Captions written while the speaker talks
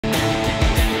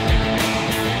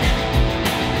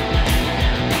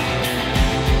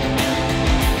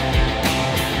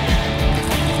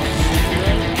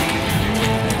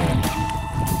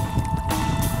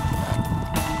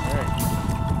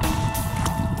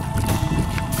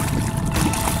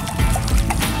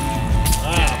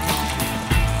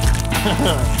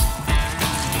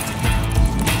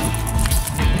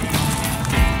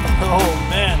Oh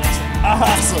man, that's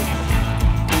awesome.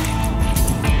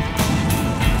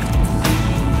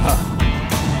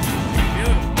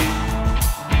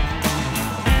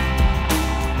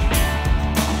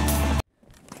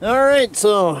 Alright,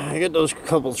 so I got those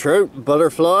couple trout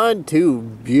butterflied, two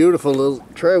beautiful little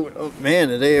trout. Oh man,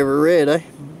 did they ever red, eh?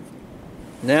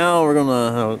 Now we're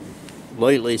gonna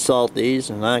lightly salt these.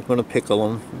 I'm not gonna pickle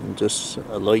them, just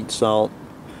a light salt.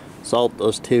 Salt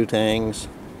those two things.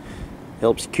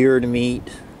 Helps cure the meat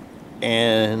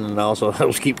and also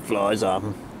helps keep flies off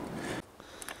them.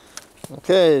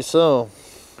 Okay, so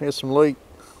here's some light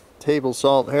table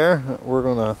salt here. We're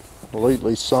gonna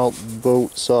lightly salt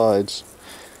both sides.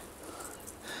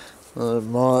 Not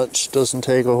much, doesn't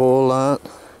take a whole lot.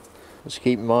 Just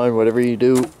keep in mind, whatever you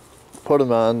do, put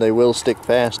them on, they will stick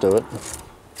fast to it.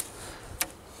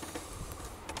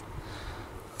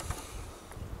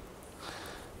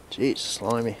 Jeez,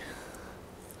 slimy.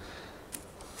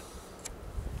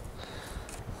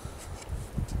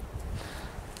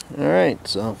 Alright,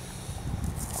 so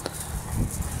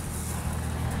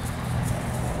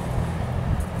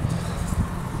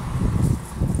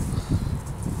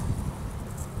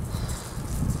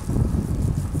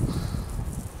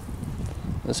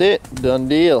that's it, done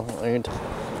deal.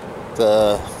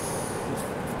 The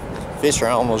fish are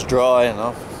almost dry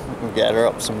enough. We can gather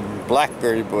up some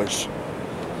blackberry bush.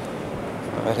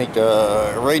 I think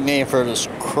the right name for this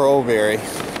crowberry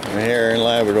here in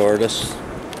Labrador.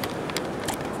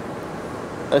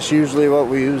 That's usually what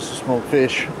we use to smoke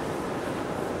fish.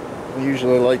 We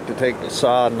usually like to take the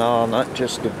sod and all, not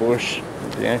just the bush,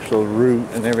 the actual root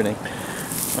and everything.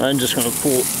 I'm just going to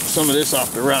pull some of this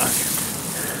off the rock.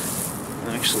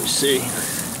 Actually see,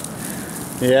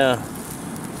 yeah,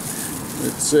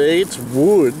 it's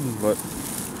wood, but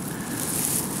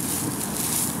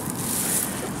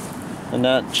and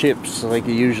not chips like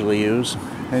you usually use.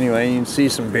 Anyway, you can see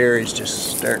some berries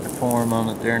just starting to form on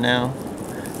it there now.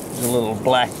 The little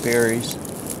blackberries,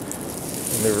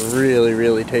 and they're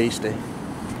really tasty. You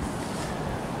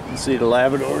can see the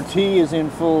Labrador tea is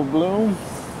in full bloom.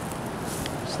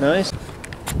 It's nice.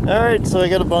 Alright, so I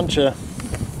got a bunch of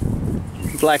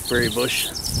blackberry bush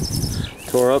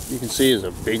tore up. You can see it's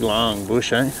a big long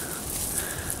bush, eh?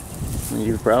 And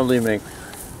you could probably make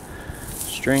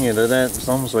string into that. It's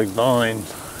almost like vine.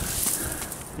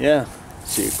 Yeah,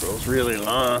 see, it grows really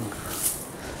long.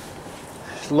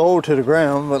 It's low to the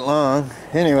ground, but long.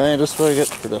 Anyway, that's what I got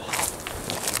for the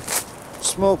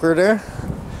smoker there.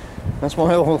 That's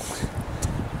my old,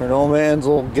 for an old man's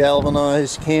old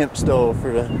galvanized camp stove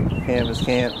for the canvas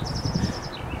camp.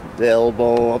 The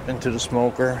elbow up into the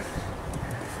smoker.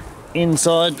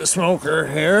 Inside the smoker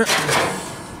here,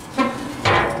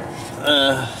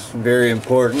 very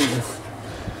important,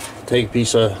 take a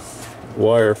piece of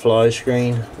wire fly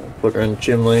screen, put her in the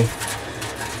chimney,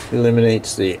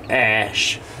 eliminates the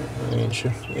ash.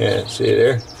 Yeah, see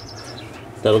there?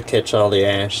 That'll catch all the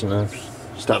ash and then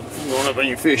stop going up on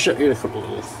your fish. I get a couple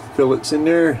little fillets in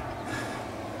there.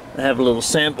 I have a little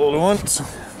sample once.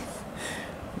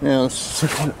 Now, a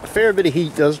fair bit of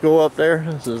heat does go up there.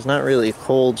 This is not really a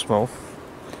cold smoke.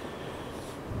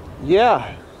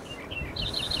 Yeah.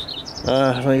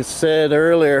 Like I said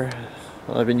earlier,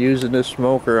 I've been using this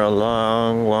smoker a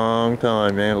long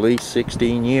time, man. At least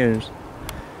 16 years.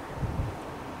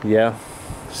 Yeah.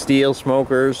 Steel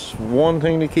smokers. One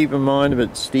thing to keep in mind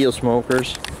about steel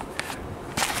smokers,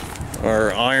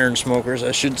 or iron smokers,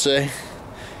 I should say,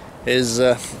 is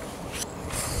they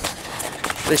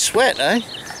sweat, eh?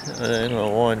 I don't know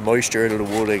why, moisture out of the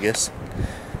wood, I guess.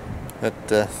 But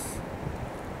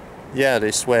yeah, they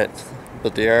sweat,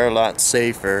 but they are a lot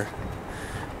safer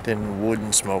than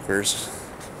wooden smokers.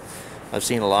 I've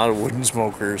seen a lot of wooden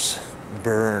smokers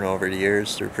burn over the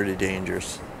years. They're pretty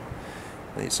dangerous.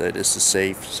 They say this is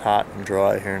safe. It's hot and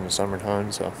dry here in the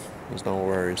summertime, so there's no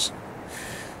worries.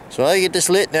 So I get this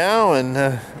lit now and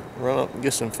run up and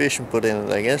get some fish and put in it,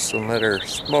 I guess, and let her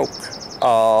smoke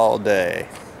all day.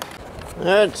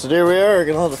 Alright, so there we are.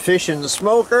 Gonna have the fish in the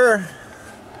smoker.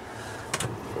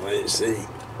 What do you see?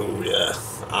 Oh yeah,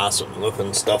 awesome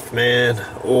looking stuff, man.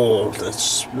 Oh, that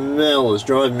smell is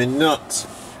driving me nuts.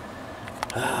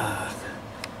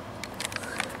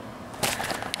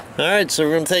 Alright, so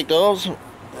we're gonna take those.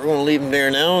 We're gonna leave them there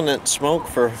now in that smoke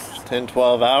for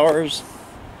 10-12 hours.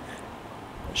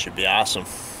 It should be awesome.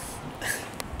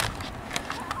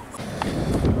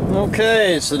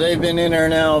 Okay, so they've been in there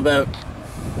now about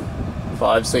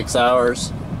 5-6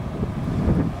 hours.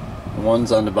 The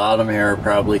ones on the bottom here are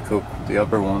probably cooked. The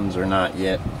upper ones are not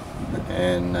yet.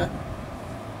 And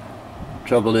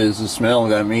Trouble is, the smell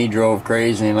got me drove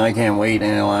crazy and I can't wait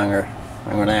any longer.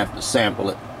 I'm gonna have to sample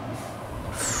it.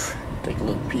 Take a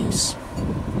little piece.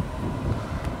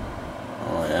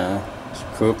 Oh yeah, it's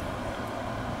cooked.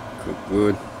 Cooked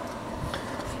good.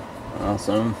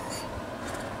 Awesome.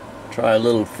 Try a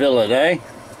little fillet, eh?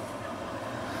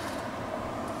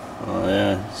 Oh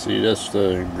yeah, see, that's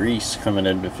the grease coming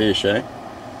in the fish, eh?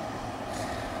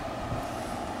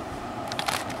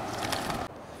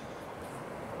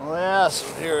 Oh yeah, so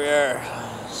here we are.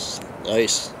 It's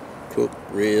nice, cooked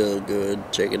real good.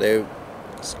 Check it out.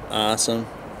 It's awesome.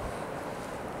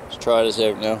 Let's try this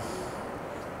out now.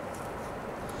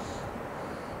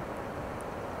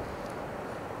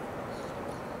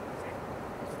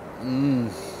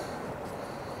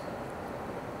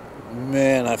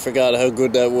 Man, I forgot how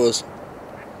good that was.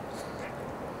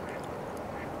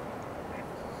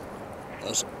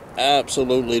 That's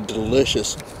absolutely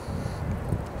delicious.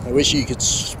 I wish you could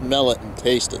smell it and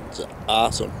taste it. It's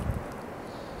awesome.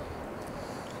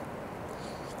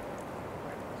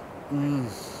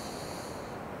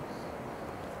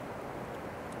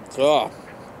 Oh.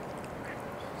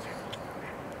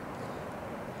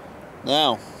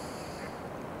 Now,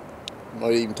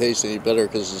 might even taste any better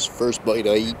because it's the first bite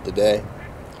I eat today.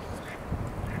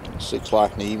 6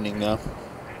 o'clock in the evening now.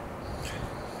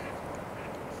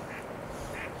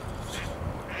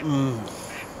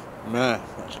 Man,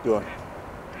 that's good.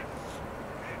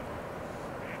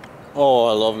 Oh,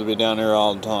 I love to be down here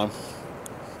all the time.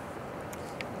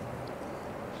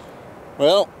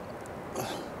 Well,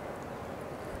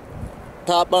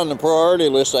 top on the priority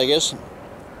list, I guess.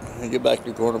 Get back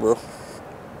to the corner, bro.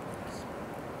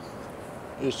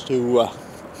 Is to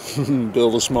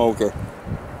build a smoker.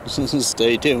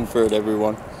 Stay tuned for it,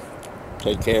 everyone.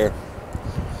 Take care.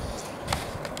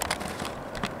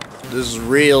 This is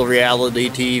real reality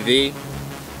TV,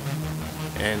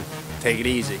 and take it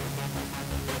easy.